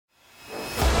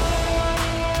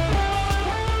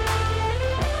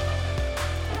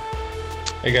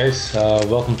Hey guys,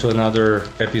 welcome to another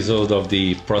episode of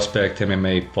the Prospect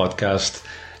MMA podcast.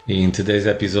 In today's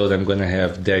episode, I'm going to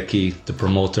have Decky, the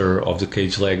promoter of the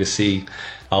Cage Legacy,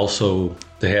 also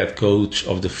the head coach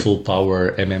of the Full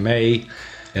Power MMA,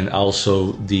 and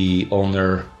also the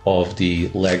owner of the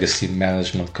Legacy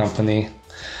Management Company.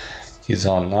 He's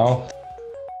on now.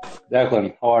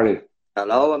 Declan, how are you?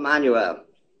 Hello, Emmanuel.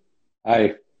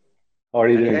 Hi, how are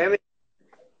you Can you doing? hear me?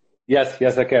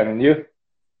 Yes, I can. And you?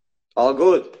 All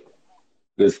good.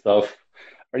 Good stuff.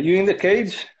 Are you in the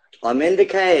cage? I'm in the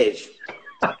cage.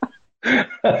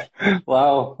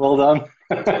 Wow, well done.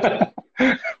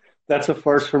 That's a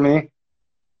first for me,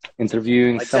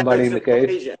 interviewing I said somebody I'd in the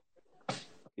cage. surprise you.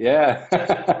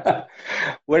 Yeah.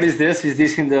 What is this? Is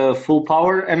this in the Full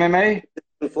Power MMA?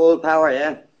 In full power,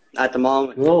 yeah, at the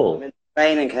moment. I'm Cool. in the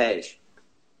training cage.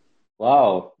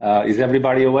 Wow. Is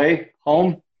everybody away?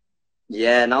 Home?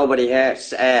 Yeah, nobody here.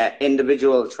 It's,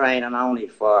 individual training only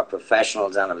for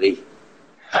professionals and elite.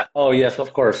 Oh, yes,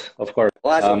 of course.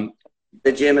 What?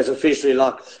 The gym is officially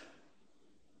locked.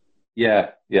 Yeah,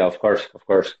 of course.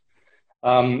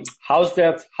 How's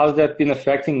that been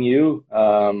affecting you?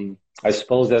 I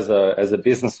suppose as a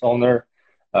business owner,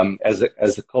 as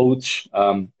a coach,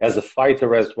 as a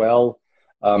fighter as well.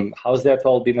 How's that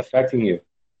all been affecting you?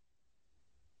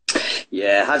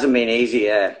 Yeah, it hasn't been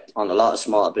easy on a lot of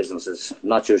small businesses,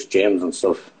 not just gyms and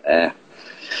stuff.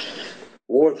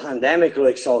 World pandemic,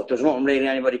 so there's nothing really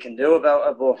anybody can do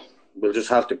about it, but we'll just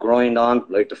have to grind on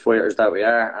like the fighters that we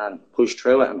are and push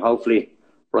through it and hopefully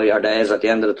brighter days at the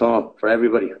end of the tunnel for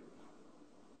everybody.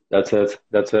 That's it.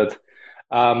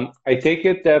 I take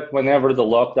it that whenever the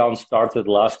lockdown started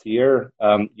last year,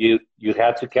 you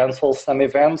had to cancel some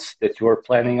events that you were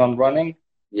planning on running.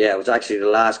 Yeah, it was actually the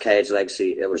last Cage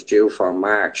Legacy. It was due for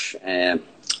March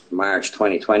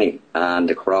 2020, and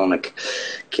the corona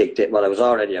kicked in. Well, it was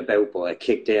already about, but it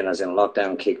kicked in, as in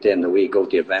lockdown kicked in the week of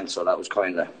the event, so that was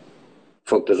kind of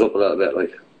fucked us up a little bit.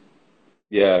 Like,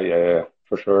 Yeah,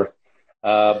 for sure.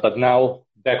 But now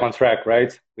back on track,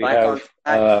 right? We back on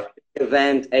track.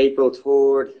 Event April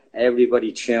 3rd.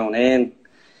 Everybody tune in.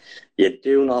 You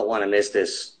do not want to miss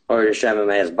this. Irish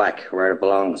MMA is back where it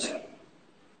belongs.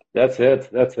 That's it.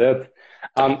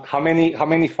 How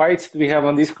many fights do we have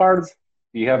on these cards?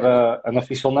 Do you have an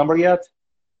official number yet?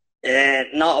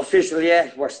 Not official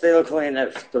yet. We're still kind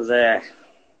of, there's a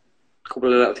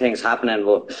couple of little things happening,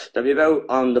 but there'll be about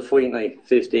on the fight night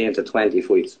 15 to 20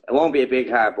 fights. It won't be a big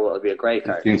card, but it'll be a great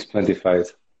card. 15 to 20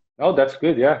 fights. Oh, that's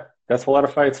good. Yeah, that's a lot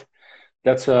of fights.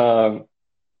 That's more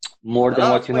than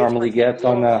what you normally get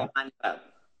on.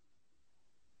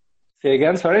 Say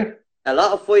again, sorry. A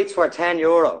lot of fights for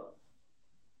 €10.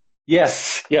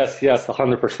 Yes,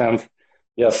 100%.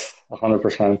 Yes,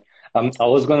 100%. I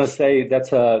was gonna say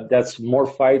that's more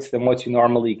fights than what you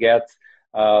normally get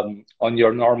on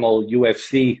your normal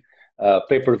UFC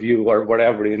pay-per-view or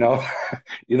whatever. You know,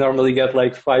 you normally get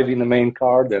like 5 in the main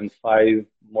card and 5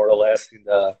 more or less in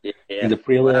the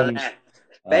prelims.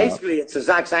 Basically, it's the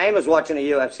exact same as watching a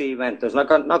UFC event. There's not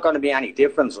going to be any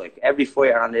difference. Like, every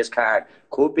fighter on this card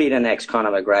could be the next Conor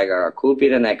McGregor or could be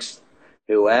the next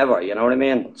whoever. You know what I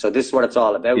mean? So this is what it's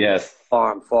all about. Yes.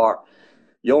 For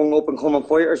young up and coming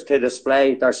fighters to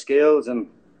display their skills, and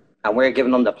we're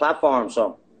giving them the platform.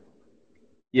 So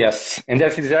yes, and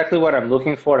that's exactly what I'm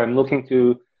looking for. I'm looking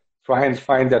to try and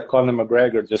find that Conor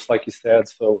McGregor, just like you said.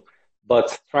 So,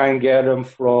 but try and get him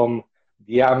from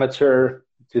the amateur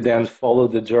to then follow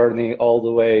the journey all the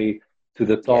way to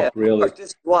the top, really.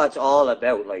 This is what it's all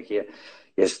about. Like, you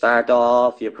start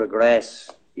off, you progress,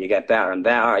 you get better and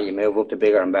better, you move up to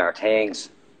bigger and better things.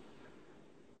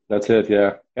 That's it,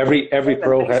 yeah. Every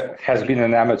pro has been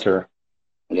an amateur.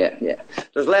 Yeah.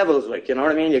 There's levels, like, you know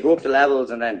what I mean? You go up the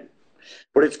levels and then...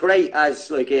 But it's great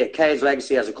as, like, Cage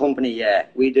Legacy as a company,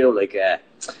 we do, like...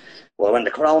 Well, when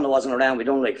the corona wasn't around, we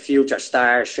done like Future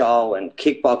Stars show and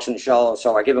kickboxing show.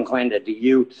 So we're giving kind of the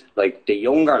youth, like the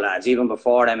younger lads, even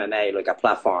before MMA, like a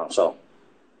platform. So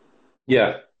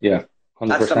yeah, 100%.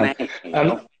 That's the main thing, you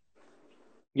know?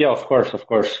 Yeah, of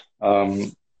course.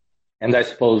 And I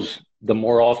suppose the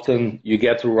more often you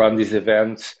get to run these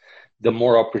events, the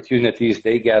more opportunities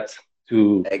they get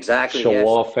to show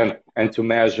off and to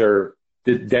measure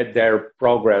their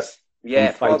progress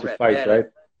from fight to fight, right?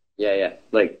 Yeah.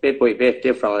 Like bit by bit,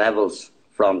 different levels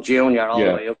from junior all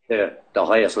the way up to the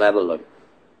highest level. Like.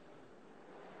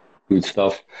 Good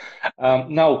stuff.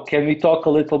 Now, can we talk a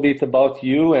little bit about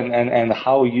you and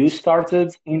how you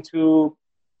started into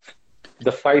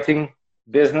the fighting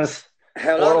business?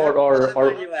 Hello,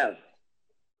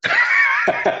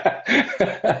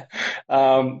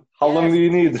 How long do you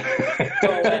need?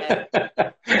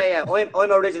 I'm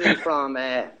I'm originally from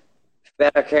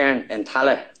Feathercairn in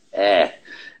Tala.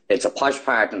 It's a posh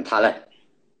part in Tala.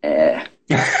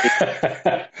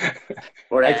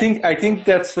 But, I think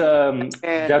that's on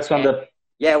the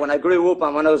yeah, when I grew up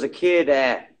and when I was a kid,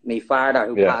 my father,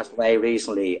 who yeah. passed away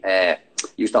recently,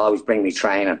 used to always bring me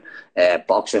training,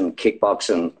 boxing,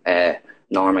 kickboxing.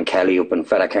 Norman Kelly up in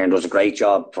Feathercairn does a great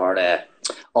job for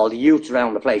all the youths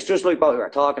around the place, just like what we were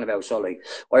talking about. So, like,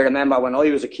 I remember when I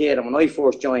was a kid and when I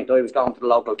first joined, I was going to the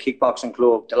local kickboxing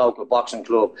club, the local boxing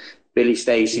club, Billy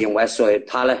Stacey in Westside,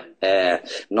 Tala,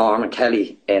 Norman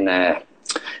Kelly in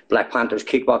Black Panthers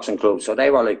kickboxing club. So they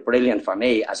were like brilliant for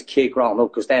me as a kid growing up,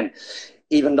 because then,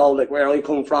 even though like where I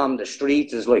come from, the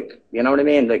streets is like, you know what I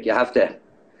mean? Like you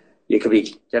could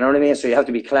be, you know what I mean? So you have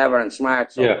to be clever and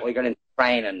smart. So I got into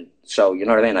training. So, you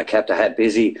know what I mean? I kept a head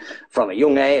busy from a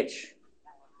young age.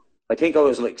 I think I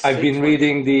was like I've been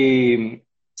reading the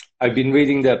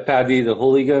Paddy the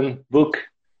Hooligan book,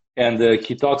 and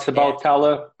he talks about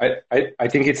Tala. I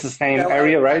think it's the same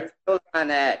area, right? And,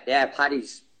 yeah,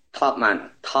 Paddy's top man.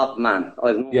 I have no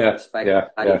respect for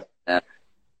Paddy.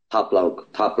 Top bloke.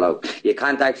 You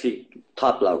can't actually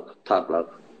top bloke.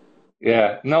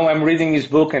 Yeah, no, I'm reading his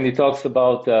book, and he talks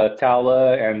about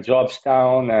Tala and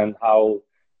Jobstown and how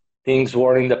things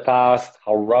were in the past,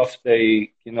 how rough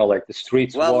they, like the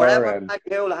streets were. Whatever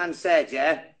Paddy Houlihan said,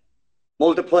 yeah,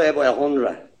 multiply it by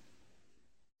 100.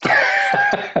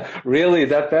 Really,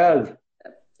 that bad?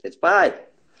 It's bad.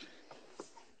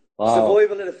 Wow.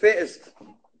 Survival of the fittest.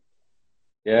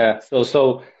 Yeah.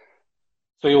 So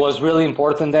it was really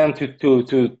important then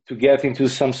to get into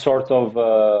some sort of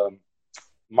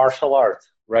martial art,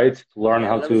 right? To learn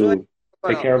how to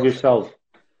take care of yourself.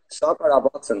 Soccer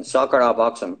or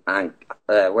boxing, and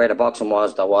where the boxing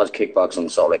was, there was kickboxing.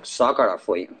 So like soccer or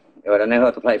fighting. You either know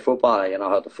how to play football, or you know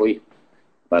how to fight.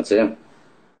 That's it.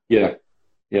 Yeah.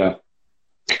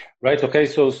 Right. Okay.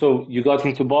 So you got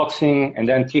into boxing and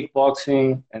then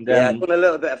kickboxing, and then I done a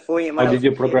little bit of fighting. How did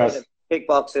you progress?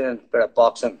 Kickboxing, bit of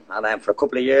boxing, and then for a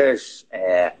couple of years,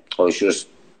 I was just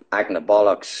acting the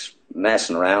bollocks,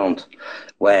 messing around,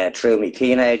 through my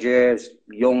teenage years,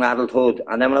 young adulthood,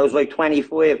 and then when I was like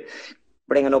 25,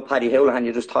 bringing up Paddy Houlihan,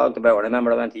 you just talked about. I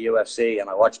remember I went to UFC and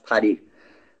I watched Paddy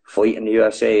fight in the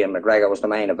UFC, and McGregor was the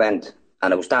main event,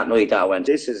 and it was that night that I went,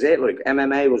 this is it. Like,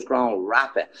 MMA was growing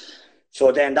rapid.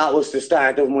 So then that was the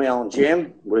start of my own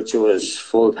gym, which was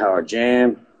Full Power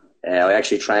Gym. I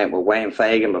actually trained with Wayne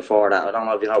Fagan before that. I don't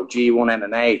know if you know G1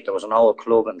 MMA. There was an old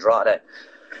club in Drogheda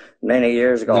many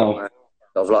years ago. No.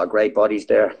 There was a lot of great bodies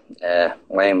there.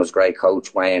 Wayne was a great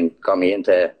coach. Wayne got me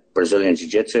into Brazilian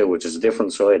Jiu-Jitsu, which is a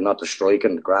different side, not the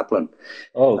striking, the grappling.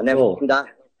 Oh, and then cool. From that,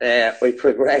 I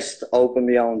progressed, opened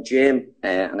my own gym.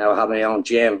 And now I have my own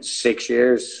gym 6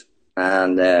 years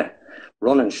and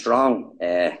running strong.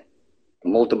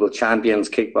 Multiple champions,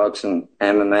 kickboxing,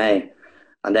 MMA.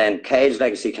 And then Cage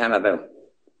Legacy came about.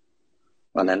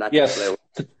 And then that yes.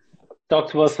 Talk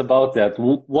to us about that.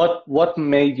 What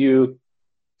made you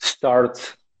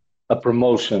start a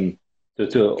promotion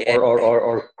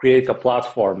or create a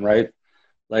platform, right?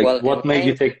 Like, what made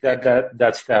you take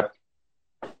that step?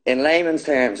 In layman's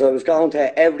terms, I was going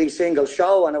to every single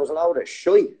show and it was a load of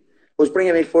shite. It was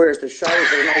bringing me fires to shows.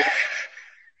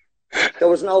 There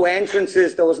was no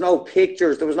entrances, there was no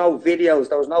pictures, there was no videos,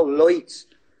 there was no lights.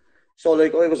 So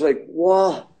like I was like,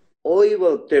 what? I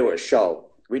will do a show.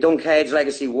 We done Cage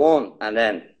Legacy 1 and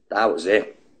then that was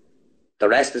it. The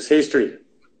rest is history.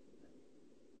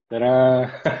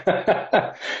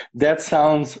 That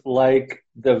sounds like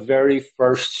the very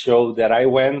first show that I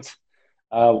went,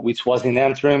 which was in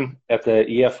Antrim at the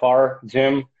EFR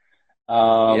gym.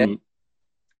 And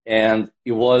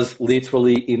it was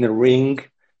literally in a ring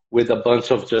with a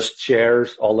bunch of just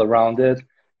chairs all around it.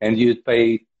 And you'd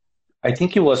pay, I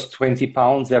think it was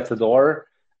 £20 at the door,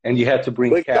 and you had to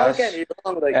bring cash. Don't get me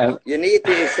wrong, you need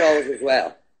these shows as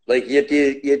well. Like, you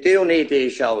do need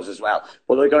these shows as well.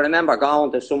 But, like, I remember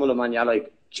going to some of them and you're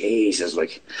like, Jesus,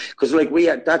 like, because, like,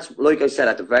 that's, like I said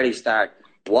at the very start,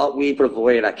 what we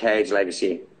provide at Cage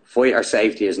Legacy, fighter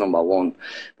safety is number one.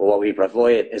 But what we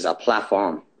provide is a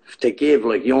platform to give,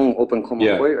 like, young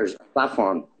up-and-coming fighters a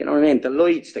platform. You know what I mean? The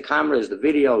lights, the cameras, the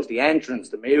videos, the entrance,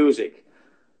 the music,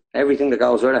 everything that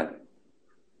goes with it.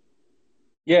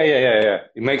 Yeah.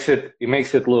 It makes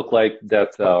it look like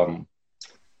that,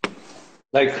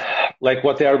 like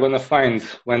what they are going to find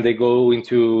when they go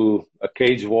into a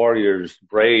Cage Warriors,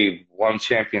 Brave, One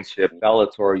Championship,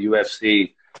 Bellator,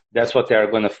 UFC. That's what they are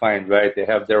going to find, right? They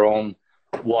have their own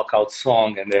walkout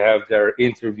song, and they have their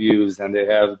interviews, and they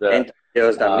have the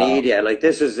media. Like,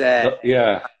 this is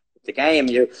the game.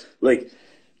 You like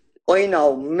I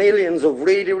know millions of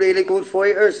really, really good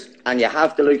fighters, and you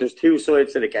have to, like, there's two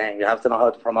sides to the game. You have to know how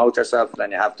to promote yourself, and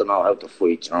then you have to know how to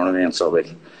fight, you know what I mean? So,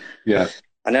 like, Yeah.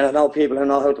 and then I know people who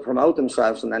know how to promote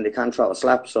themselves, and then they can't throw a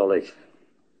slap, so, like,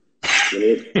 you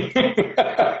need...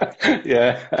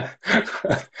 Yeah.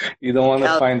 You don't want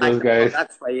to find those guys.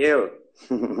 That's for you.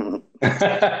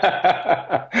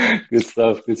 Good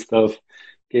stuff, good stuff.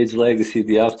 Cage Legacy,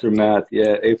 the aftermath.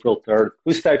 Yeah, April 3rd.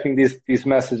 Who's typing these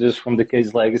messages from the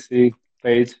Cage Legacy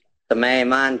page? The main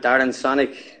man, Darren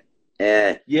Sonic.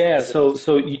 Yeah, so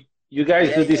you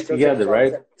guys do this together,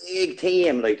 right? There's a big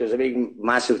team, like there's a big,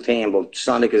 massive team, but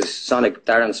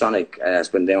Darren Sonic has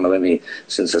been doing it with me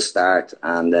since the start,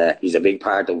 and he's a big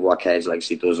part of what Cage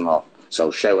Legacy does and all. So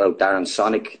shout out Darren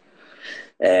Sonic.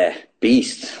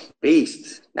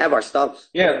 Beast. Never stops.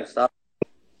 Yeah. Never stops.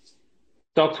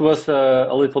 Talk to us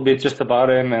a little bit just about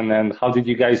him, and then how did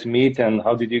you guys meet, and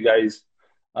how did you guys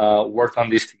work on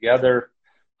this together?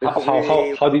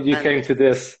 How did you came to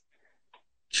this?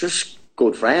 Just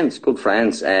good friends. We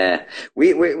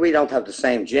don't have the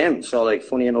same gym, so, like,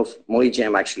 funny enough, my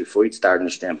gym actually fights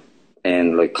Darren's gym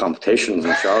in, like, competitions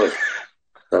and shows.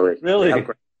 So, like, really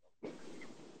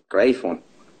great fun.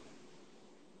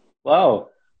 Wow,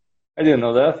 I didn't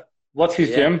know that. What's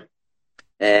his gym?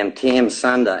 Team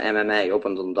Sanda MMA up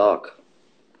in Dundalk.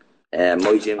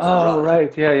 My gym's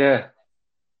right, yeah.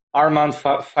 Armand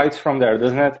fights from there,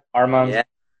 doesn't it? Armand. Yeah.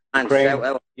 And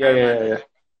yeah.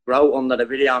 Wrote under the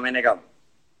video a minute ago.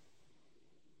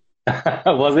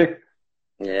 Was it?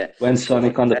 Yeah. When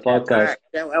Sonic on the podcast.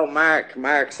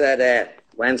 Mark said,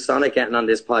 when Sonic getting on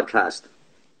this podcast?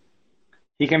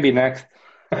 He can be next.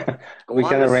 We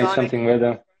can arrange Sonic. Something with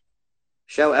him.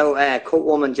 Shout out cut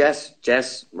woman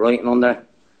Jess writing under.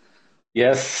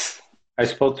 Yes, I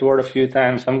spoke to her a few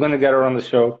times. I'm going to get her on the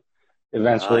show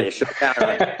eventually. Oh, you should get her.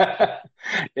 Right?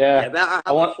 Yeah. You better have a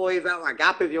 5-hour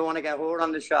gap if you want to get her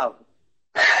on the show.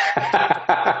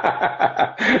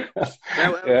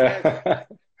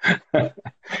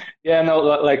 Yeah, no,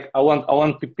 like I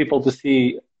want people to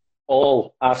see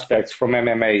all aspects from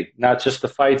MMA, not just the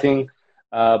fighting.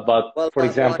 But for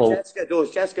example,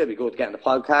 Jessica would be good getting the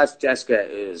podcast. Jessica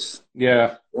is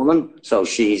a woman, so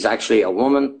she's actually a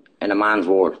woman in a man's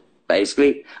world,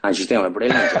 basically, and she's doing a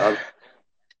brilliant job.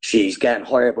 She's getting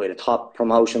hired by the top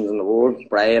promotions in the world,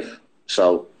 Brave.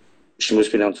 So she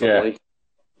must be doing something right.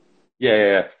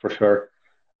 Yeah, for sure.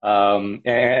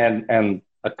 And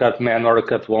a cut man or a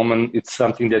cut woman, it's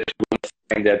something that you will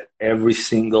find at every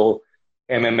single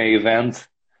MMA event,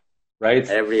 right?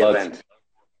 Every event.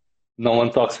 No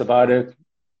one talks about it,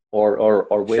 or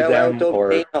with them,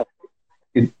 or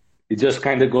it just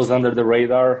kind of goes under the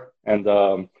radar. And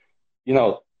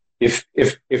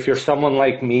if you're someone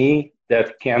like me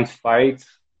that can't fight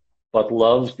but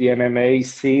loves the MMA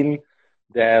scene,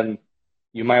 then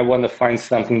you might want to find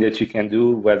something that you can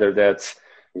do, whether that's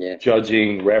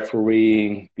judging,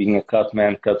 refereeing, being a cut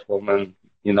man, cut woman,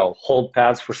 hold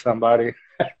pads for somebody,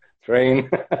 train.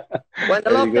 When the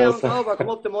lockdown's over, come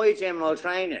up to my gym and I'll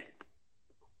train you.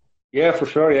 Yeah, for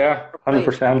sure. Yeah,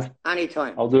 100%.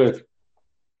 Anytime. I'll do it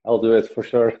for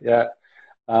sure. Yeah.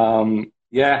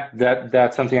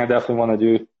 That's something I definitely want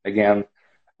to do again.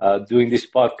 Doing this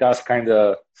podcast kind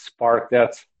of sparked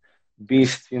that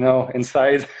beast,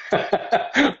 inside,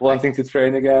 wanting to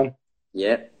train again.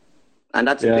 Yeah. And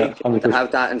that's a big thing to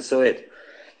have that inside.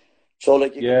 So,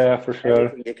 like, for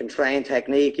sure. You can train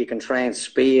technique, you can train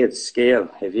speed, skill.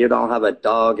 If you don't have a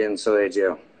dog inside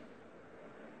you.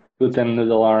 Put them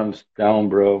noodle arms down,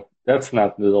 bro. That's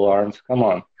not noodle arms. Come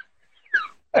on.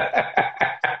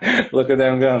 Look at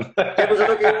them going.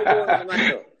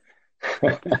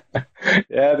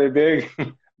 Yeah, they're big.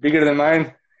 Bigger than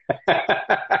mine.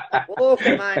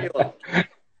 Okay, Manuel.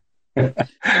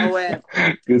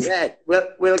 So,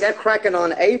 we'll get cracking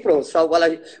on April. So,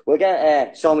 we'll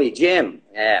get show me gym.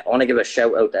 I want to give a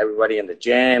shout out to everybody in the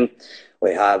gym.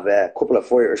 We have a couple of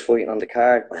fighters fighting on the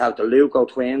card. We have the Luco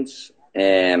twins.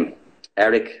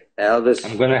 Eric, Elvis.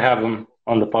 I'm going to have them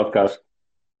on the podcast.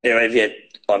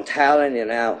 I'm telling you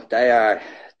now,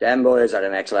 them boys are the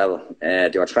next level.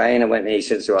 They were training with me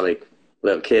since they were like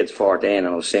little kids, 14, and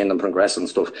I was seeing them progress and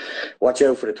stuff. Watch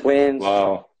out for the twins.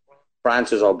 Wow.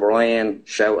 Francis O'Brien,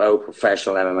 shout out,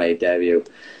 professional MMA debut.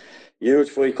 Huge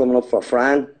fight coming up for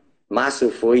Fran.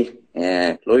 Massive fight.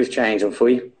 Life-changing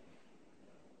fight.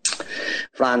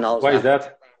 Fran knows Why is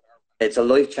that? It's a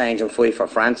life-changing fight for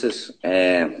Francis.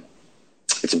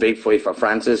 It's a big fight for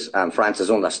Francis, and Francis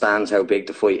understands how big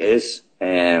the fight is.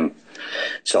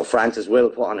 So Francis will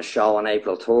put on a show on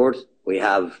April 3rd. We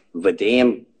have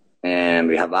Vadim,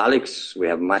 we have Alex, we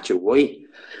have Matthew White.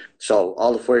 So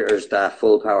all the fighters that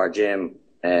Full Power Gym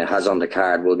has on the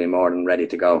card will be more than ready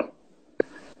to go.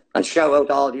 And shout out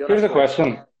to all the other. Here's a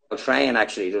question. Train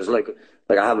actually. There's like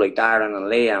I have like Darren and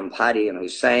Leah and Paddy and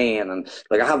Hussein and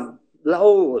like I have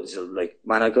loads of like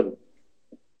man. I could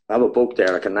have a book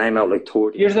there. I can name out like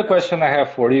 30. Here's the question I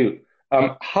have for you.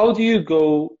 How do you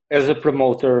go as a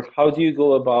promoter? How do you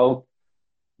go about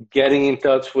getting in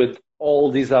touch with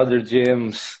all these other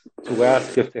gyms to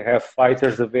ask if they have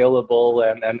fighters available,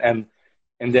 and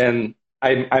then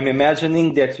I'm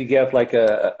imagining that you get like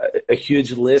a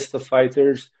huge list of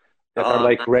fighters that are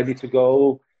like ready to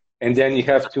go, and then you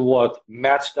have to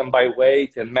match them by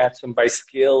weight and match them by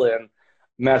skill and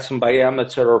match them by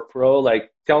amateur or pro.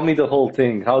 Like, tell me the whole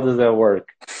thing. How does that work?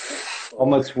 How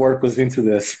much work goes into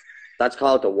this? That's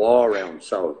called the war room.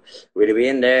 So we'd be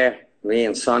in there, me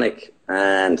and Sonic,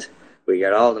 and we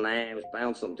get all the names,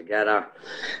 bounce them together,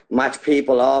 match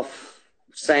people off,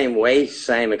 same weight,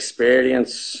 same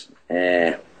experience.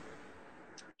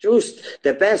 Just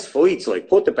the best fights, like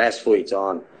put the best fights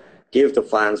on, give the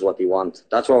fans what they want.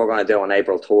 That's what we're going to do on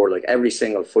April 3rd. Like every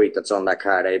single fight that's on that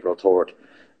card, April 3rd.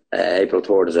 April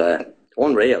 3rd is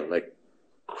unreal, like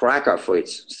cracker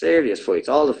fights, serious fights.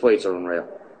 All the fights are unreal.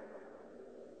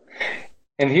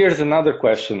 And here's another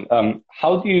question.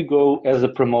 How do you go as a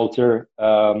promoter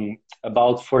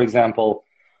about, for example,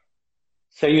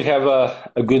 say you have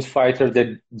a good fighter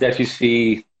that you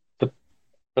see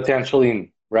potential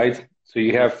in, right? So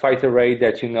you have fighter A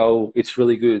that you know it's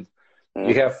really good.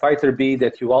 You have fighter B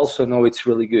that you also know it's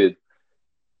really good.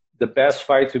 The best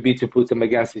fight would be to put them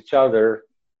against each other,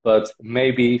 but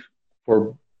maybe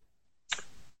for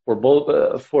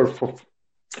both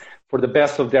for the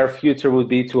best of their future would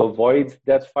be to avoid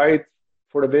that fight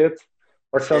for a bit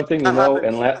or something, you know,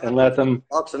 and let them.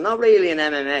 Boxing, not really in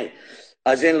MMA,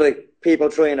 as in like people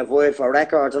try and avoid for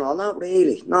records and all. Not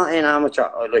really, not in amateur.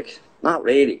 Like not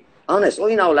really. Honest,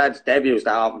 I know lads debuts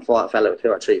that often fought a fella with 2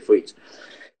 or 3 fights,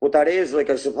 but that is like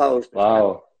I suppose.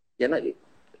 Wow. You know,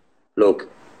 look,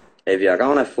 if you're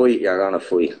gonna fight, you're gonna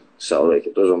fight. So like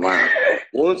it doesn't matter.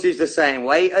 Once he's the same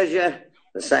weight as you,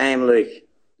 the same like.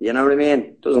 You know what I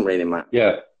mean? Doesn't really matter.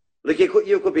 Yeah. Like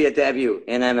you could be a debut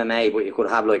in MMA, but you could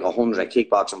have like 100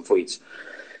 kickboxing fights.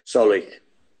 So like,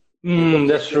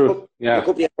 that's true. You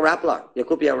could be a grappler. You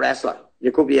could be a wrestler.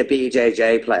 You could be a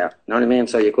BJJ player. You know what I mean?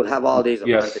 So you could have all these.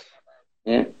 Yes.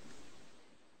 Yeah.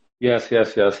 Yes.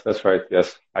 That's right.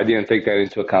 Yes, I didn't take that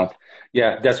into account.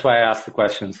 Yeah, that's why I asked the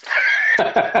questions.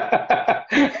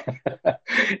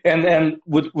 and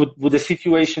would the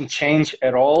situation change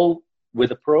at all with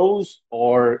the pros,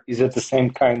 or is it the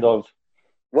same kind of?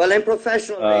 Well, in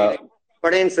professional,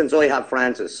 for instance, I have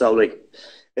Francis. So, like,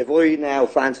 if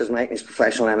Francis making his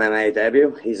professional MMA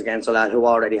debut, he's against a lad who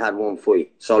already had 1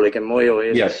 fight. So, like, in my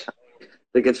eyes, yes,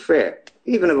 like it's fair.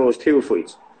 Even if it was 2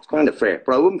 fights, it's kind of fair.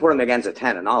 But I wouldn't put him against a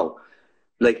 10-0.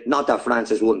 Like, not that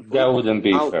Francis wouldn't. That wouldn't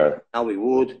be fair. No, he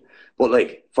would. But,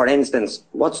 like, for instance,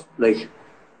 what's like, do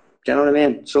you know what I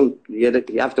mean?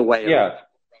 You have to weigh. Yeah.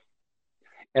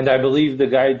 And I believe the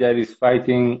guy that is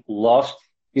fighting lost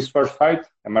his first fight.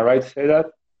 Am I right to say that?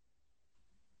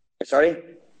 Sorry?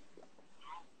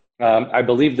 I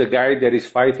believe the guy that is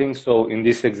fighting, so in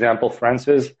this example,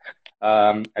 Francis,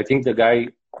 I think the guy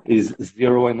is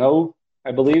 0-0,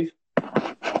 I believe.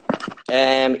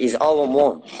 He's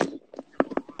 0-1.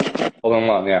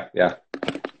 0-1, yeah.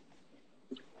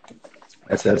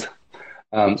 That's it.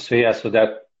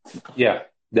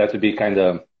 That would be kind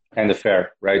of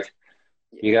fair, right?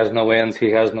 He has no wins.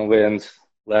 He has no wins.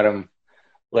 Let him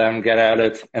get at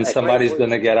it, and somebody's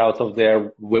gonna get out of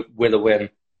there with a win.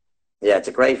 Yeah, it's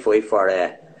a great fight for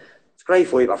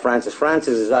Francis.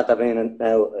 Francis is at the being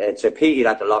now. It's a pity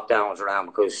that the lockdown was around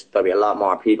because there'll be a lot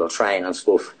more people training and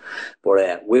stuff.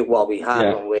 But with what we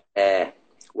have and with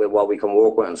what we can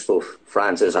work with and stuff,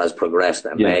 Francis has progressed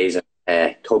amazing.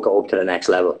 Took it up to the next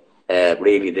level.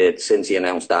 Really did since he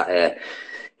announced that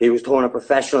he was turning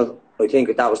professional. I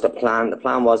think that was the plan. The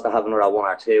plan was to have another 1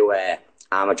 or 2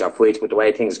 amateur fights, but the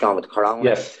way things gone with the corona.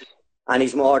 Yes. And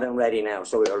he's more than ready now.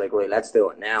 So we were like, right, let's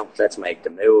do it now. Let's make the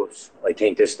moves. I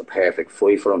think this is the perfect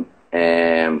fight for him.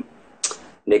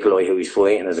 Nikolai, who he's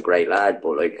fighting, is a great lad,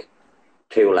 but like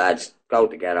 2 lads go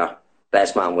together.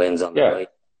 Best man wins on the night.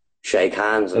 Shake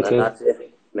hands, and that's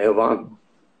it. Move on.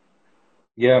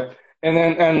 Yeah.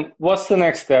 And what's the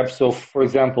next step? So, for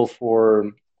example,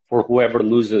 for whoever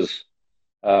loses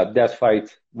that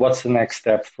fight, what's the next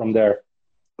step from there?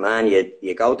 Man,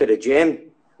 you go to the gym,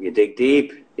 you dig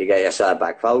deep, you get yourself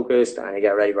back focused, and you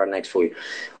get ready for the next fight.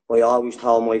 I always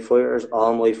told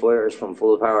all my fighters from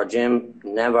Full Power Gym,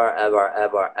 never, ever,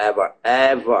 ever, ever,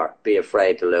 ever be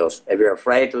afraid to lose. If you're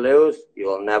afraid to lose, you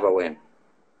will never win.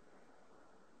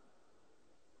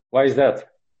 Why is that?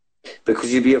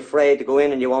 Because you'd be afraid to go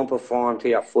in and you won't perform to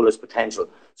your fullest potential.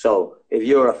 So if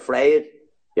you're afraid,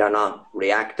 you're not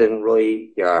reacting right,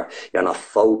 you're not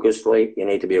focused right, you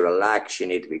need to be relaxed, you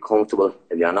need to be comfortable.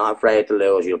 If you're not afraid to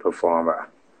lose, you'll perform better.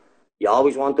 You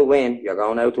always want to win, you're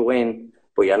going out to win,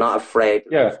 but you're not afraid to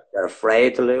lose. You're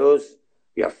afraid to lose,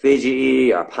 you're fidgety,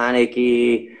 you're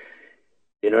panicky,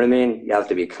 you know what I mean? You have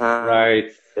to be calm.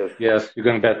 Right. Yes, you're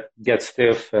going to get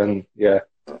stiff and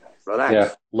relax. Yeah,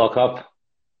 lock up.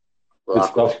 Good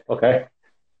stuff. Okay.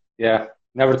 Yeah,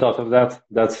 never thought of that.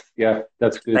 That's good.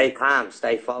 Stay calm,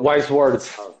 stay focused. Wise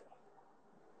words.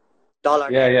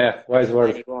 Dollar. Yeah, wise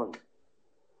words.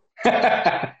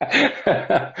 That's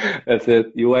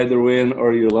it. You either win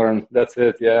or you learn. That's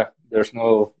it. Yeah, there's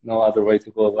no other way to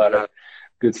go about it.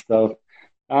 Good stuff.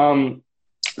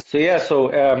 So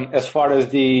as far as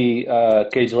the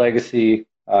Cage Legacy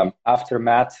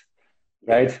Aftermath,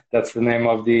 right? That's the name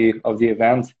of the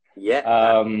event. Yeah.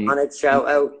 On its shout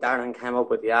out, Darren came up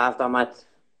with the Aftermath.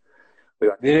 We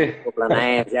were a couple of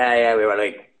names. Yeah. We were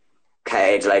like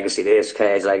Cage Legacy this,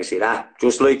 Cage Legacy that.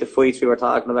 Just like the fights we were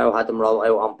talking about, had them roll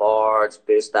out on boards,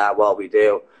 this, that, what we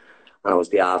do. And it was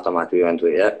the Aftermath we went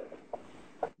with, yeah.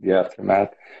 The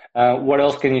Aftermath. What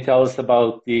else can you tell us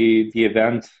about the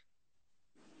event?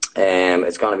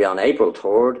 It's going to be on April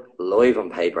 3rd, live on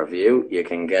pay-per-view. You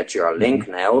can get your link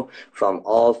now from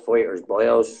all fighters'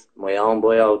 bios, my own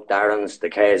bio, Darren's, the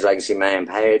Cage Legacy main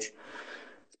page.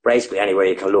 Basically anywhere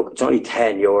you can look. It's only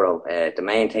 €10. The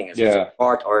main thing is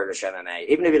support Irish MMA.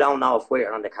 Even if you don't know a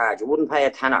fighter on the card, you wouldn't pay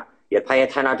a tenner. You'd pay a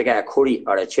tenner to get a curry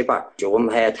or a chipper. You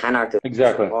wouldn't pay a tenner to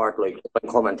support like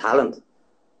up-and-coming talent.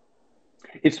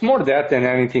 It's more that than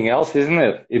anything else, isn't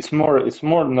it? It's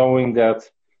more knowing that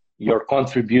you're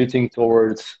contributing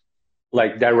towards,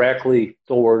 like directly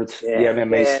towards the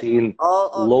MMA scene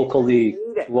locally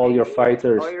to all your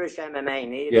fighters. Irish MMA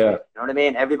needs it. You know what I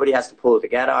mean? Everybody has to pull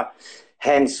together.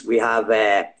 Hence, we have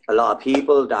a lot of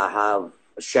people that have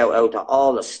a shout out to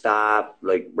all the staff,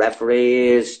 like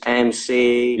referees,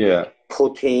 MC,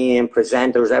 cut team,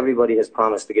 presenters. Everybody has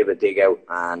promised to give a dig out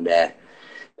and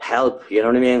help. You know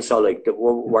what I mean? So, like,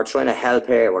 we're trying to help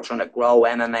here. We're trying to grow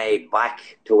MMA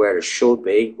back to where it should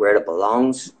be, where it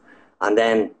belongs. And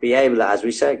then be able to, as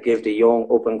we said, give the young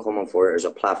up-and-coming fighters a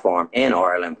platform in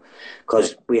Ireland.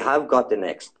 Because we have got the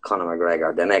next Conor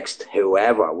McGregor, the next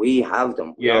whoever. We have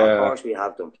them. Yeah. Of course we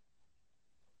have them.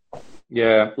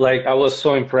 Yeah, like I was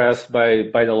so impressed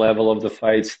by the level of the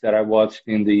fights that I watched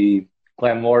in the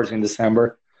Clan Wars in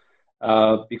December.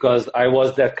 Because I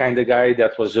was that kind of guy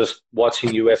that was just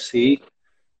watching UFC.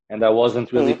 And I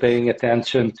wasn't really paying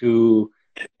attention to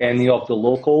any of the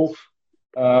locals.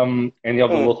 Any of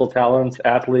the local talents,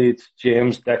 athletes,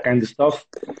 gyms, that kind of stuff.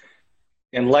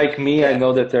 And like me, I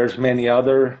know that there's many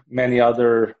other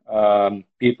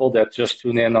people that just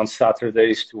tune in on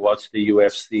Saturdays to watch the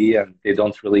UFC and they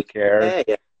don't really care,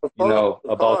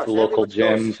 about the local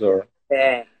gyms or.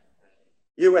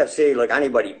 UFC, like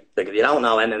anybody, like if you don't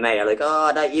know MMA, you're like,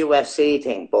 oh, that UFC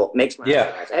thing, but mixed martial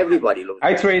arts, everybody loves it.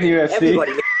 I train UFC.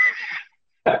 Everybody.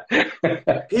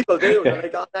 People do, they're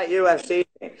like, oh, that UFC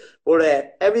thing.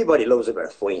 But everybody loves a bit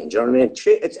of fighting, do you know what I mean?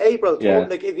 It's April 3rd,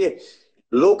 like if you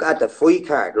look at the fight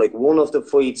card, like one of the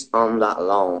fights on that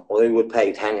alone, I would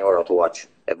pay €10 to watch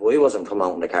if I wasn't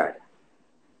promoting the card.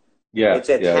 Yeah. It's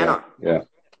a tenner.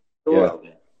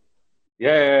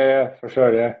 Yeah, for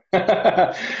sure, yeah.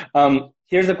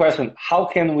 Here's the question. How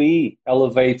can we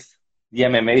elevate the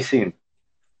MMA scene?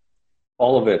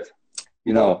 All of it.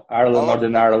 Ireland,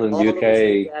 Northern Ireland,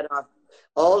 UK.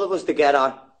 All of us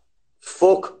together.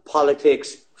 Fuck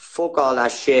politics. Fuck all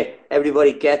that shit.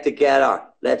 Everybody get together.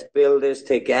 Let's build this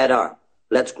together.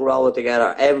 Let's grow it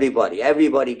together.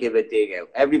 Everybody give a dig out.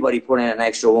 Everybody put in an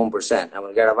extra 1% and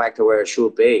we'll get it back to where it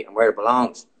should be and where it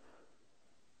belongs.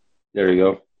 There you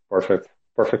go.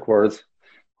 Perfect words.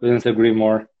 Couldn't agree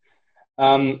more.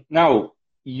 Now,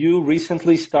 you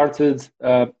recently started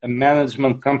a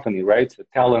management company, right? A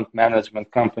talent management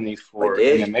company for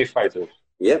MMA fighters.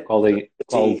 Yep. Called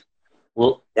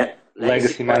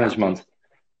Legacy Management.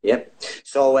 Yep.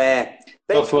 So,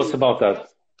 talk to us about that.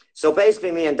 So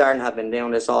basically, me and Darren have been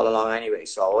doing this all along anyway.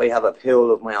 So I have a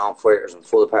pool of my own fighters in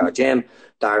Full Power Gym.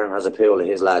 Darren has a pool of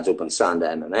his lads up in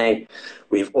Sanda MMA.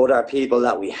 We've other people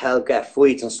that we help get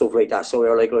fights and stuff like that. So we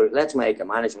were like, look, let's make a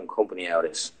management company out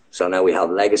of this. So now we have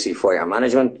Legacy Fighter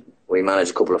Management. We manage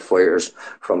a couple of fighters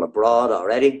from abroad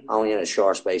already, only in a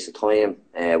short space of time.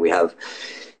 We have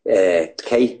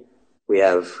Kate. We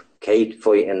have Kate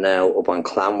fighting now up on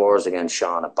Clan Wars against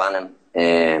Sean Bannon.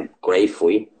 Great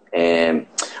fight.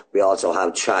 We also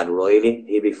have Chad Riley.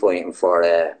 He'll be fighting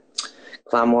for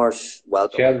Clan Wars.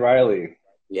 Welcome. Chad Riley.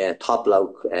 Yeah, top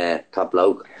bloke, top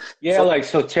bloke. Yeah, So, like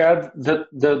so Chad,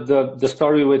 the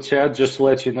story with Chad, just to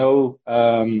let you know,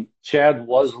 Chad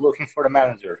was looking for the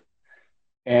manager.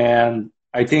 And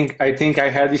I think I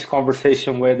had this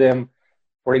conversation with him,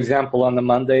 for example, on the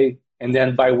Monday, and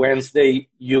then by Wednesday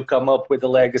you come up with a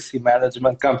legacy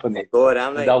management company. good,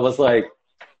 I'm And I like, was like,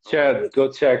 Chad, go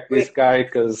check this guy,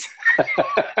 because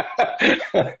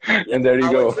yeah, and there you I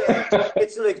would go. say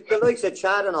it's like the likes of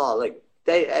Chad and all, like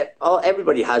they,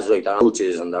 everybody has like their own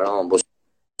coaches and their own, but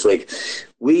it's like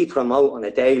we promote on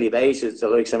a daily basis. The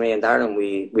likes of me and Darren,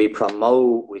 we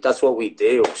promote. That's what we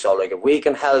do. So like, if we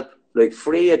can help, like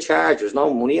free of charge, there's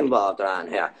no money involved around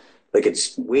here. Like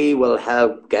we will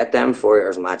help get them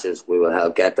fighters matches. We will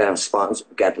help get them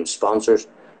sponsors,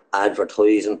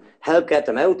 advertising, help get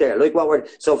them out there. Like what we're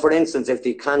so, for instance, if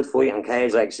they can't fight on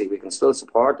Cage Legacy, we can still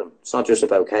support them. It's not just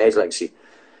about Cage Legacy.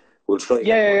 We'll try to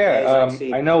Yeah, get them on yeah, Cage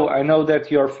yeah. Legacy. I know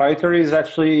that your fighter is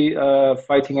actually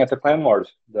fighting at the Clan Wars.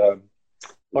 The Yeah,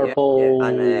 yeah, and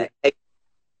purple,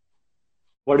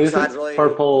 what is Chad it? Riley.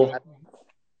 Purple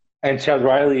and Chad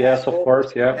Riley, yes, of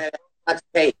course, yeah. That's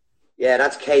Kate. Yeah,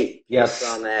 that's Kate. Yes.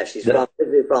 She's The-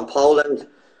 from Poland,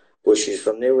 but she's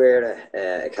from New Era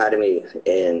Academy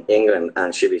in England,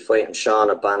 and she'll be fighting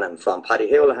Shauna Bannon from Paddy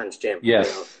Houlihan's gym.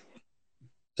 yes,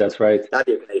 that's right. That'd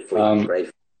be a great fight. Um, Great.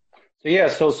 so yeah,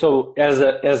 so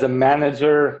as a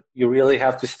manager, you really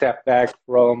have to step back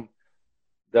from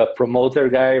the promoter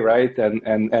guy, right?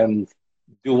 And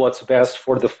do what's best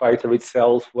for the fighter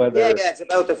itself, Yeah, whether yeah, it's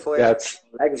about the fighter. that's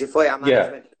Legacy fighter yeah,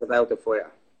 management is about the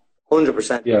fighter.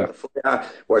 100% yeah, about the fighter.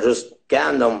 We're just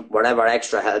getting them whatever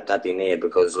extra help that they need,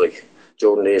 because like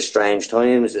during these strange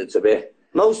times, it's a bit.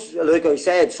 Most, like I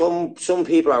said, some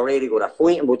people are really good at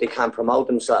fighting, but they can't promote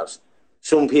themselves.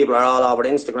 Some people are all over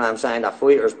Instagram saying they're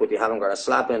fighters, but they haven't got a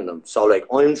slap in them. So, like,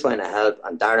 I'm trying to help,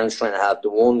 and Darren's trying to help the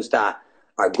ones that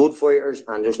are good fighters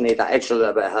and just need that extra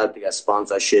little bit of help to get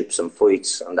sponsorships and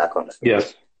fights and that kind of stuff.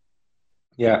 yes,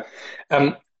 yeah.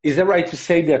 Is it right to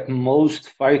say that most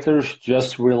fighters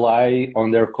just rely on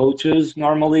their coaches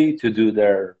normally to do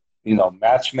their,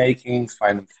 matchmaking,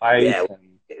 find them fights, Yeah,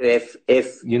 and if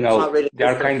it's not really they're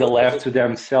just for kind of left fighters. to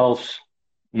themselves?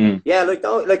 Mm. Yeah, like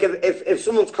don't like if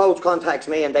someone's coach contacts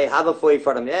me and they have a fight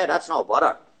for them, yeah, that's no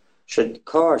bother. Should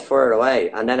course fire away,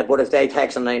 and then but if they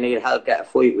text and they need help get a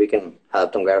fight, we can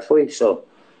help them get a fight. So,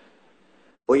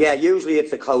 but yeah, usually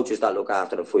it's the coaches that look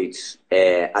after the fights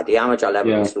at the amateur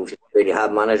level and Yeah. stuff. You really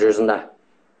have managers and that.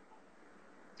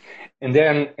 And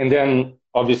then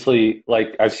obviously,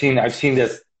 like I've seen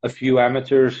that a few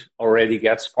amateurs already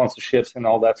get sponsorships and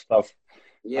all that stuff.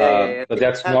 Yeah, But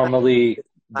that's yeah. normally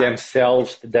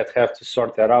themselves that have to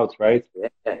sort that out, right?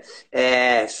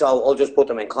 Yeah. So I'll just put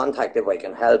them in contact if I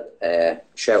can help.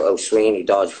 Shout out Sweeney,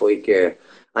 Dodge Fight Gear,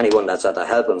 anyone that's at the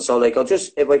helping. So like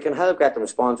if I can help get them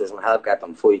sponsors and help get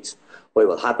them fights, I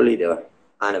will happily do it.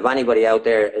 And if anybody out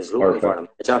there is looking for a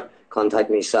manager, contact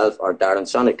myself or Darren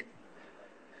Sonic.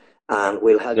 And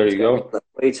we'll help There you you go. get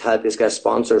fights, help you get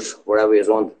sponsors, wherever you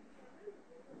want.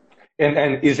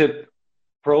 And is it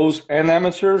pros and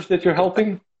amateurs that you're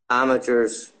helping?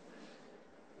 Amateurs,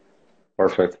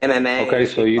 Perfect. MMA. Okay,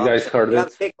 so you guys heard We have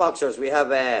it. kickboxers. We have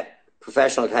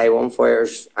professional K1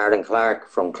 fighters, Aaron Clark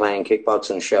from Klein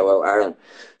Kickboxing. Shout out Aaron.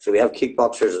 So we have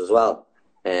kickboxers as well.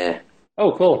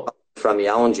 Oh, cool. From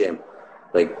your own gym.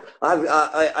 Like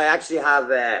I actually have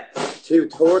two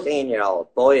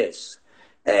 13-year-old boys,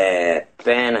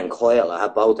 Ben and Kyle. I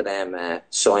have both of them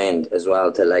signed as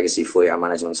well to Legacy Fighter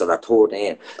Management. So they're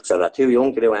 13. So they're too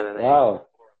young to do MMA. Wow.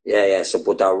 Yeah. So,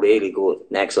 but they're really good,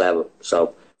 next level.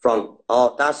 So from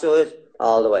all that side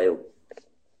all the way up.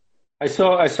 I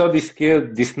saw this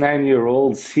kid, this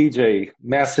 9-year-old CJ,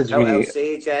 message Oh, me.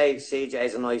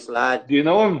 CJ's a nice lad. Do you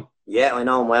know him? Yeah, I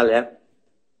know him well. Yeah.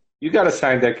 You gotta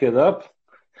sign that kid up.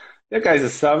 That guy's a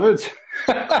savage.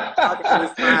 Talking to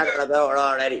his father about it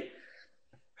already.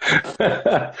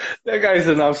 That guy's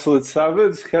an absolute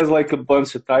savage. He has like a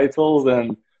bunch of titles,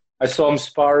 and I saw him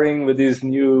sparring with his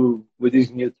new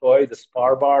toy, the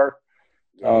Spar Bar.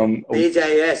 CJ's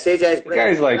The great.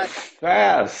 guy's like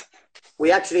fast.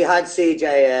 We actually had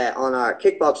CJ on our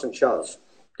kickboxing shows.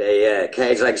 The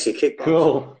Cage Legacy Kickboxing.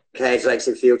 Cool. Cage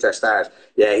Legacy Future Stars.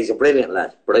 Yeah, he's a brilliant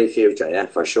lad. Bright future, yeah,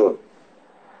 for sure.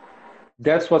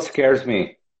 That's what scares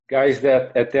me. Guys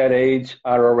that at that age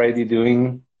are already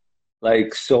doing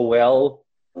like so well.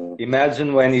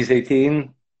 Imagine when he's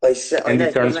 18 and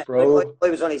he turns pro. I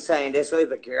was only saying this. I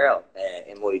have a girl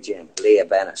in my gym, Leah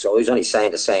Bennett. So I was only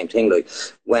saying the same thing. Like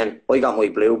when I got my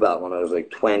blue belt when I was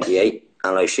like 28,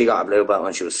 and like she got a blue belt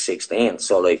when she was 16.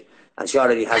 So like, and she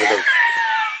already has about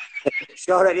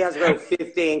she already has about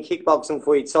 15 kickboxing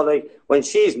fights. So, like, when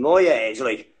she's my age,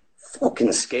 like,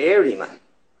 fucking scary, man.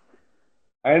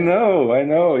 I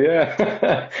know,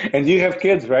 yeah. And you have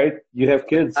kids, right? You have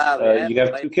kids. Yeah, You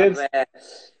have I two kids? have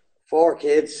 4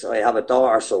 kids. I have a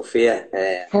daughter,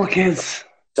 Sophia. 4 kids.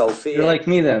 You're Sophia like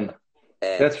me then.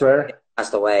 That's rare.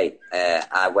 passed away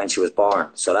when she was born.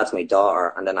 So that's my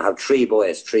daughter. And then I have 3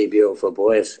 boys, 3 beautiful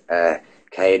boys,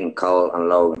 Caden, Cole, and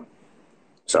Logan.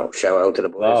 So shout out to the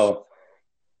boys. Wow.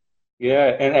 Yeah,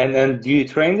 and do you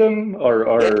train them or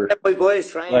Yeah, my boys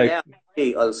train, like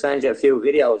yeah. I'll send you a few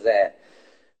videos.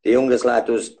 The youngest lad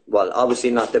does, well, obviously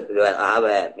not I have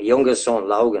my youngest son,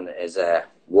 Logan, is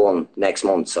 1 next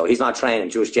month. So he's not training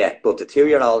just yet. But the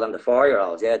 2-year-old and the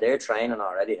 4-year-old, yeah, they're training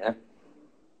already, yeah.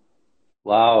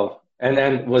 wow. And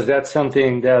then was that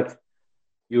something that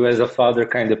you as a father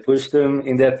kind of pushed them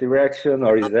in that direction,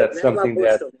 or is I've that never something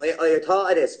pushed that them. I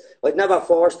thought of this. I'd never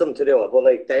forced them to do it, but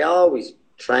like they always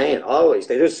train, always.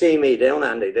 They just see me doing it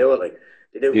and they do it. Like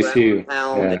they do you ground and see?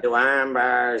 pound, they Yeah. do arm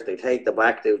bars, they take the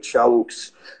back, do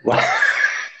chokes, Wow.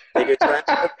 they do ground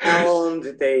and pound,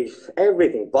 they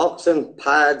everything, boxing,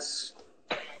 pads.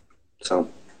 So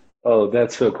Oh,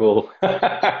 that's so cool.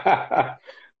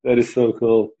 That is so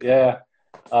cool. Yeah.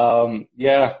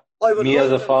 Yeah. I would Me as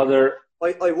like a them. father,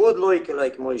 I would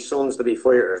like my sons to be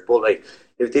fighters, but like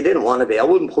if they didn't want to be, I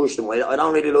wouldn't push them. I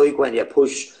don't really like when you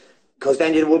push, because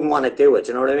then you wouldn't want to do it.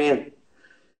 You know what I mean?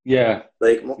 yeah,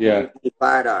 Like yeah,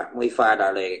 my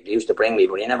father, like used to bring me,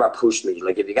 but he never pushed me.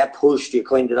 Like if you get pushed, you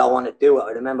kind of don't want to do it.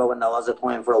 I remember when there was a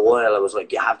time for a while, I was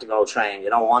like, you have to go train. You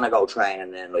don't want to go train,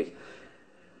 and then like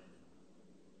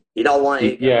you don't want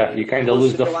to. yeah, you kind of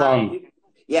lose the fun.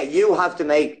 Yeah, you have to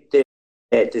make the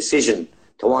decision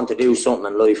to want to do something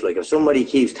in life. Like if somebody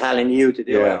keeps telling you to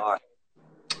do it, Yeah, or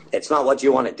it's not what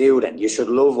you want to do, then you should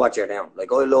love what you're doing.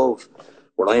 Like I love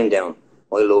what I'm doing.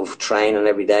 I love training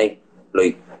every day.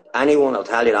 Like anyone will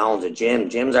tell you that owns a gym.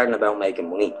 Gyms aren't about making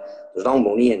money. There's no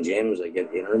money in gyms. Like you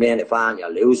know what I mean? If you're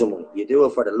losing money, you do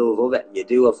it for the love of it. You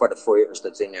do it for the fighters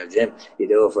that's in your gym. You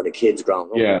do it for the kids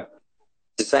growing up. yeah,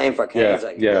 It's the same for kids. yeah,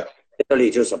 Like yeah, literally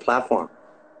just a platform.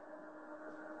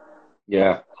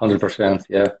 yeah, 100%.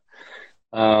 Yeah.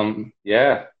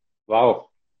 Yeah. Wow.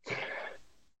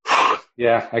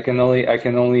 Yeah, I can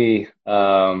only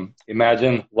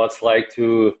imagine what's like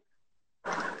to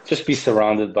just be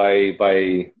surrounded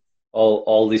by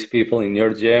all these people in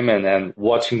your gym and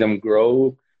watching them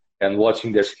grow and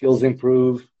watching their skills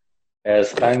improve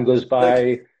as time goes Like by.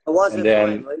 it was And a time,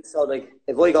 then, right? So like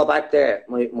if I go back there,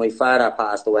 my father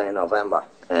passed away in November,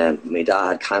 and my dad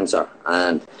had cancer,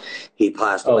 and he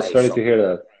passed oh, away. sorry So to hear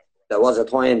that. there was a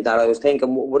time that I was thinking,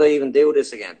 would I even do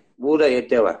this again? Would I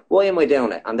do it? Why am I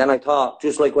doing it? And then I thought,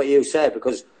 just like what you said,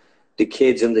 because the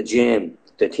kids in the gym,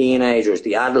 the teenagers,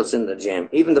 the adults in the gym,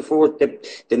 even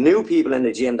the new people in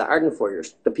the gym that aren't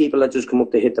fighters, the people that just come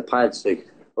up to hit the pads, like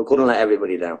I couldn't let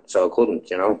everybody down, so I couldn't,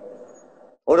 you know.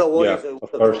 Yeah, Otherwise,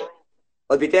 of course.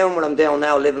 I'd be doing what I'm doing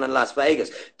now, living in Las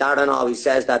Vegas. Darren always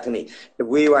says that to me. If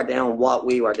we were doing what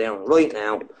we were doing right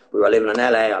now, we were living in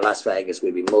LA or Las Vegas,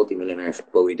 we'd be multi-millionaires.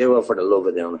 But we do it for the love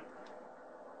of doing it.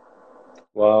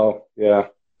 Wow. Yeah.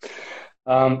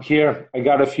 Here, I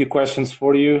got a few questions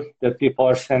for you that people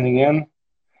are sending in.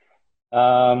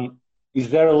 Is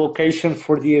there a location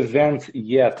for the event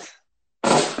yet?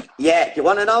 Yeah, you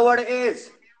want to know what it is?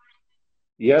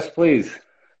 Yes, please.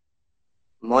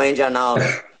 Mind your nose.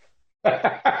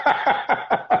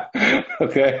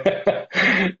 Okay.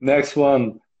 Next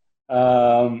one.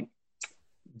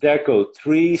 Deco,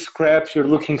 3 scraps you're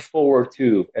looking forward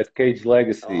to at Cage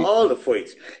Legacy. All the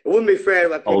fights. It wouldn't be fair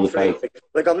to All the pick 3. fights.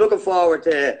 Like I'm looking forward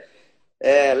to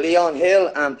Leon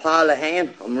Hill and Paul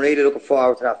Lehane. I'm really looking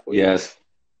forward to that fight. Yes.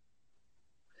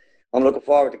 I'm looking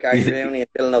forward to Gary Is, Rooney and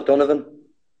Dylan O'Donovan.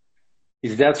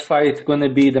 is that fight going to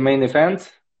be the main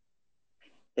event?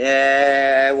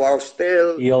 Yeah, we're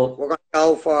He'll, going to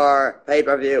go for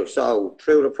pay-per-view. So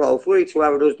through the pro fights,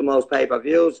 whoever does the most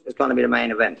pay-per-views is going to be the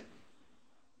main event.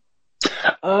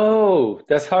 oh,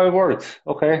 that's how it works.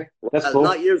 Okay, that's Well, cool.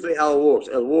 not usually how it works.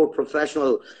 It'll work.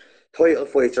 Professional title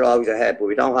fights are always ahead, but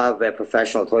we don't have a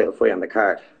professional title fight on the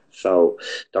card. So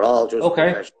they're all just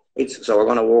Okay, professional fights. So we're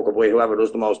going to work it by whoever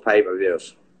does the most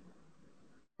pay-per-views.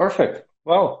 perfect.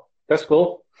 Wow, that's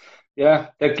cool. Yeah,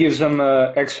 that gives them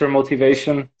extra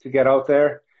motivation to get out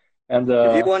there and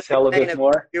If you want to sell a main bit event,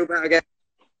 more. you better get.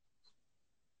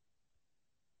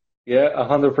 Yeah,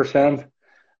 100%.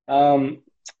 Um,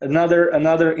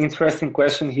 another interesting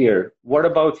question here. What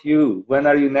about you? When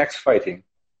are you next fighting?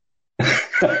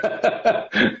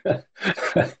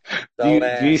 So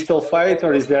Do you still fight,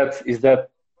 or is that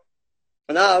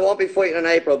No, I won't be fighting in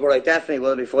April, but I definitely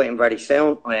will be fighting very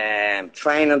soon.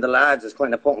 Training the lads is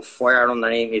kind of putting fire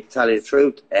underneath me, to tell you the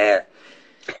truth. They're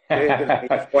giving me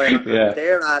the fire. Yeah.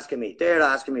 They're asking me.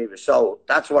 So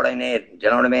that's what I need. Do you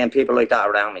know what I mean? People like that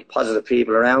around me, positive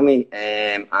people around me.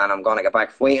 And I'm going to get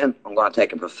back fighting. I'm going to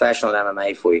take a professional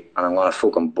MMA fight, and I'm going to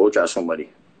fucking butcher somebody.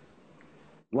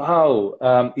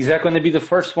 Wow. Is that going to be the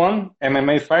first one,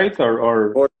 MMA fight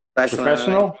or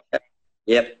professional?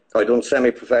 Yep. I done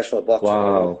semi-professional boxing.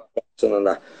 Wow. And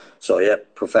that. So yeah,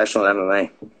 professional MMA.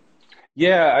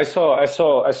 Yeah, I saw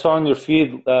on your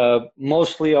feed.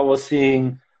 Mostly, I was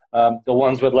seeing the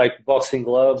ones with like boxing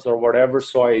gloves or whatever.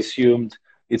 So I assumed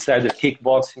it's either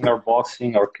kickboxing or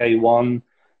boxing or K1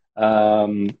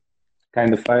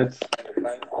 kind of fights.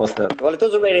 What's that? Well, it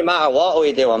doesn't really matter what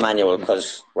we do, Emmanuel,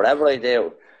 because whatever I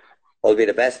do, I'll be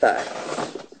the best at it.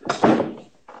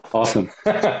 Awesome.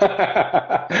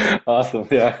 Awesome.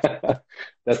 Yeah,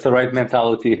 that's the right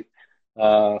mentality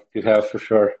to have for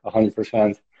sure.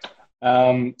 100%.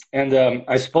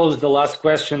 I suppose the last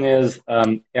question is,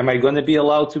 am I going to be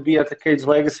allowed to be at the Cage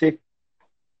Legacy?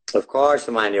 Of course,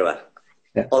 Emmanuel.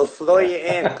 Yeah. I'll fly you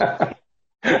in.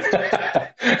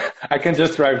 I can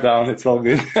just drive down. It's all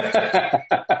good.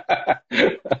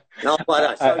 No,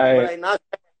 but I'm not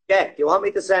jet. Do you want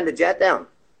me to send a jet down?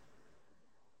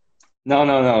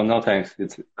 No, thanks.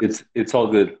 It's all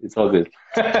good. It's all good.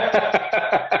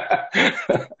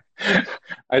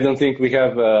 I don't think we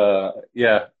have.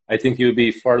 I think it would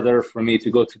be further for me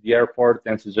to go to the airport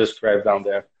than to just drive down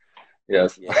there.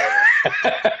 Yes. Yeah.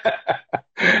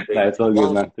 No, it's all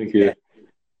good, man. Thank you.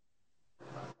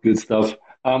 Good stuff.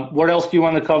 What else do you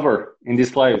want to cover in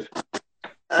this live?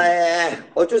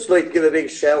 I'd just like to give a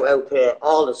big shout out to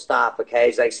all the staff at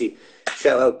Cage Legacy.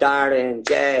 Shout out Darren,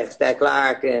 Jeff, Deck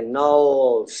Larkin,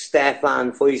 Noel,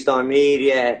 Stefan, Five-Star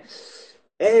Media,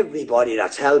 everybody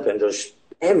that's helping. Just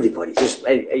everybody,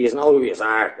 you know who you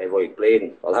are. Everybody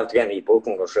bleeding. I'll have to get me book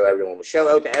and go through everyone. But shout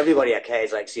out to everybody at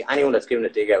Cage Legacy, anyone that's giving a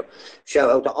dig out. Shout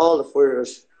out to all the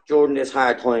fighters during this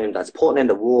hard time that's putting in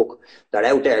the work. They're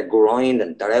out there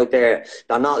grinding. They're out there.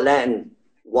 They're not letting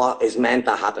what is meant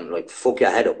to happen, like fuck your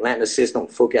head up, letting the system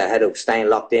fuck your head up, staying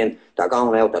locked in. They're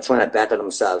going out, they're trying to better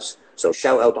themselves. So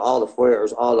shout out to all the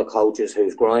fighters, all the coaches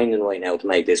who's grinding right now to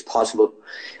make this possible.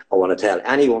 I want to tell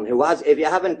anyone who has, if you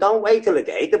haven't, don't wait till the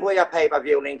day to buy your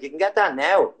pay-per-view link. You can get that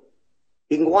now.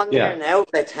 You can go on there now,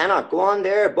 play tenner. Go on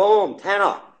there, boom,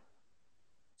 tenner.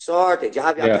 Sorted, you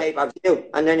have your pay-per-view,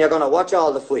 and then you're going to watch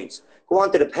all the fights. Go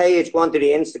onto the page, go onto the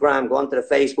Instagram, go onto the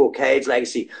Facebook, Cage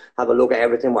Legacy, have a look at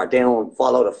everything we're doing,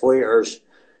 follow the fighters.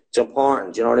 It's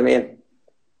important, do you know what I mean?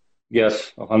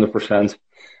 Yes, 100%.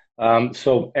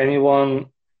 So anyone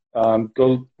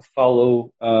go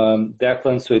follow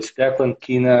Declan. So it's Declan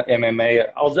Kenna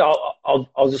MMA.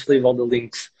 I'll just leave all the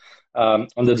links on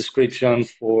the description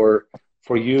for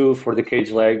you, for the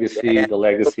Cage Legacy, the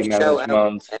Legacy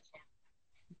Management.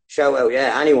 Shout out,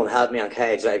 anyone help me on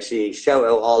Cage Legacy. Shout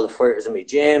out all the fighters in my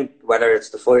gym, whether it's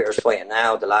the fighters fighting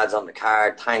now, the lads on the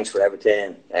card. Thanks for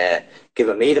everything.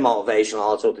 Giving me the motivation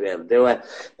also to be able to do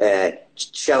it.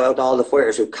 Shout out to all the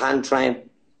fighters who can train.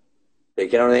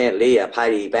 Like, you know what I mean? Leah,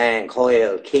 Paddy, Ben,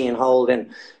 Kyle, Keane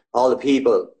Holden, all the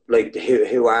people like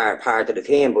who are part of the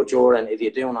team. But if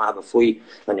you do not have a fight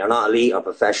and you're not elite or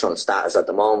professional status at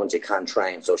the moment, you can't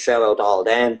train. So shout out to all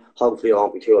them. Hopefully it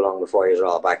won't be too long before you're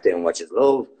all back doing what you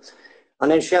love.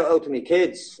 And then shout out to me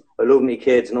kids. I love me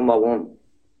kids, number one.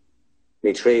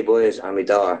 Me 3 boys and me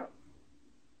daughter.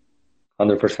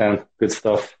 100%. Good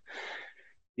stuff.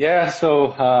 Yeah,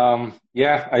 so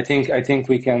I think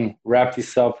we can wrap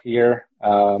this up here.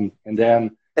 And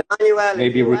then Emmanuel, maybe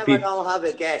if you repeat. ever don't have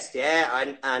a guest,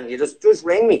 and you just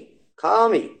ring me, call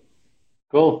me.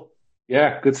 Cool.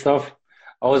 Yeah, good stuff.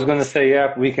 I was gonna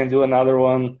say, we can do another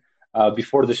one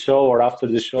before the show or after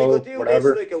the show, we could do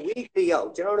whatever. This like a weekly, do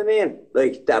you know what I mean?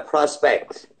 Like the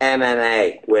Prospect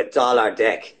MMA with Dollar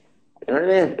Deck. You know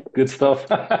what I mean? Good stuff.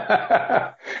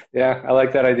 Yeah, I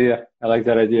like that idea.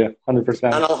 100%.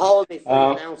 And I'll hold me for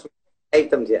announcement. Take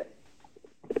them to you.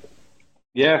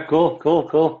 Yeah,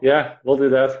 cool. Yeah, we'll do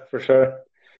that for sure.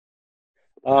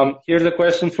 Here's a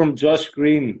question from Josh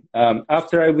Green.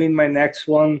 After I win my next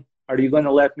one, are you going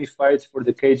to let me fight for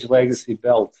the Cage Legacy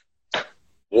belt?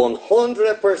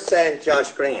 100%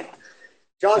 Josh Green.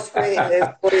 Josh Green is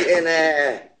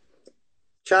fighting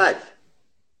Chad.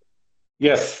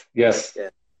 Yes. Yeah.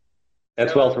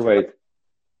 At welterweight.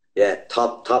 Yeah,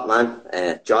 top man.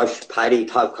 Josh, Paddy,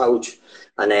 top coach.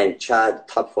 And then Chad,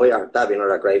 top fighter. That'd be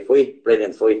another great fight.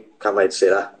 Brilliant fight. Can't wait to see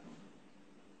that.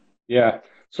 Yeah.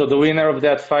 So the winner of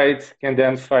that fight can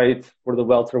then fight for the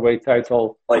welterweight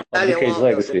title of the Cage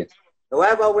Legacy.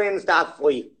 Whoever wins that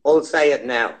fight, I'll say it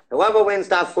now. Whoever wins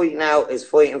that fight now is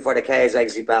fighting for the Cage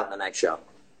Legacy belt in the next show.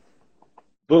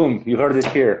 Boom, you heard it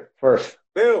here first.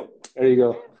 Boom. There you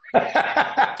go.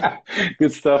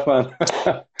 Good stuff, man.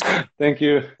 Thank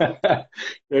you.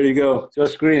 There you go.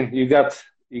 Josh Green, you got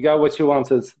what you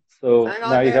wanted. So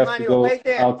now you have to go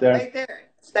out there. Wait there.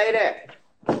 Stay there.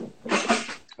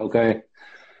 Okay.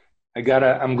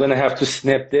 I'm gonna have to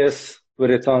snip this, put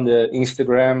it on the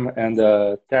Instagram, and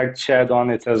tag Chad on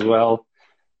it as well.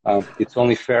 It's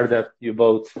only fair that you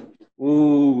both.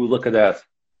 Ooh, look at that!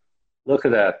 Look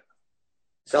at that!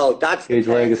 So that's Cage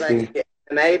the Legacy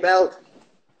MMA belt.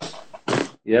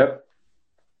 Yep.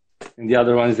 And the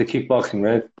other one is the kickboxing,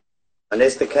 right? And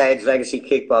this is the Cage Legacy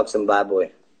kickboxing bad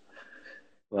boy.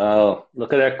 Wow!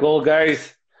 Look at that gold,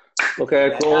 guys! Look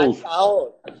at that gold!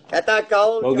 Get that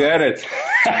gold. Go get it!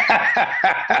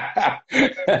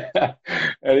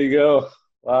 There you go.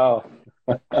 Wow.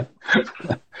 That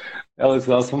looks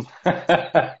awesome.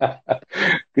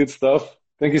 Good stuff.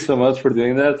 Thank you so much for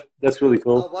doing that. That's really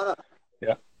cool.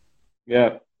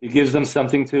 Yeah. It gives them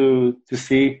something to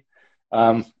see,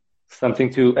 something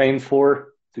to aim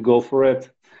for, to go for it.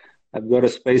 I've got a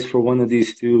space for one of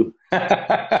these too.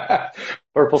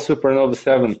 Purple Supernova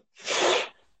 7.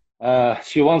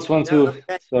 She wants one too.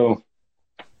 So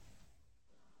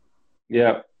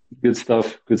yeah, good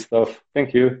stuff.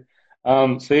 Thank you.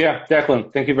 So yeah,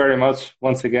 Declan, thank you very much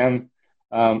once again.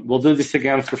 We'll do this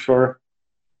again for sure.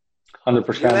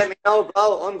 100%. You let me know,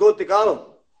 bro. I'm good to go.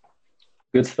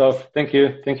 Good stuff. Thank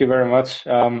you very much.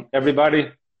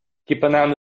 Everybody, keep an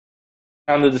eye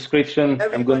on the description.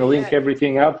 I'm going to link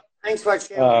everything up. Thanks for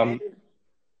tuning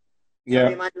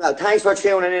in. Thanks for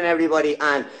tuning in, everybody,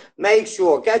 and make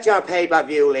sure get your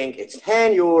pay-per-view link. It's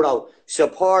 €10.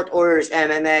 Support Irish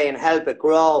MMA and help it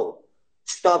grow.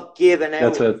 Stop giving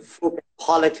out fucking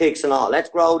politics and all. Let's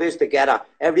grow this together.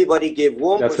 Everybody give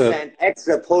 1%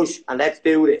 extra push, and let's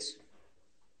do this.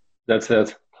 That's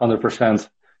it. 100%.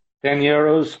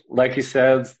 €10, like you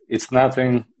said, it's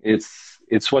nothing.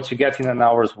 It's what you get in an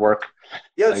hour's work.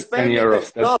 You'll like spend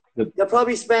you'll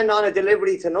probably spend on a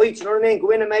delivery tonight. You know what I mean?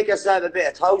 Go in and make yourself a bit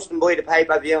of toast and buy the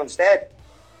pay-per-view instead.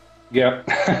 Yeah,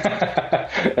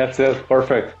 that's it.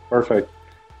 Perfect.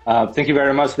 Thank you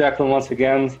very much, Declan, once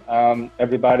again.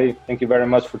 Everybody, thank you very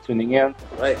much for tuning in.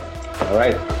 Right. All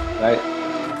right.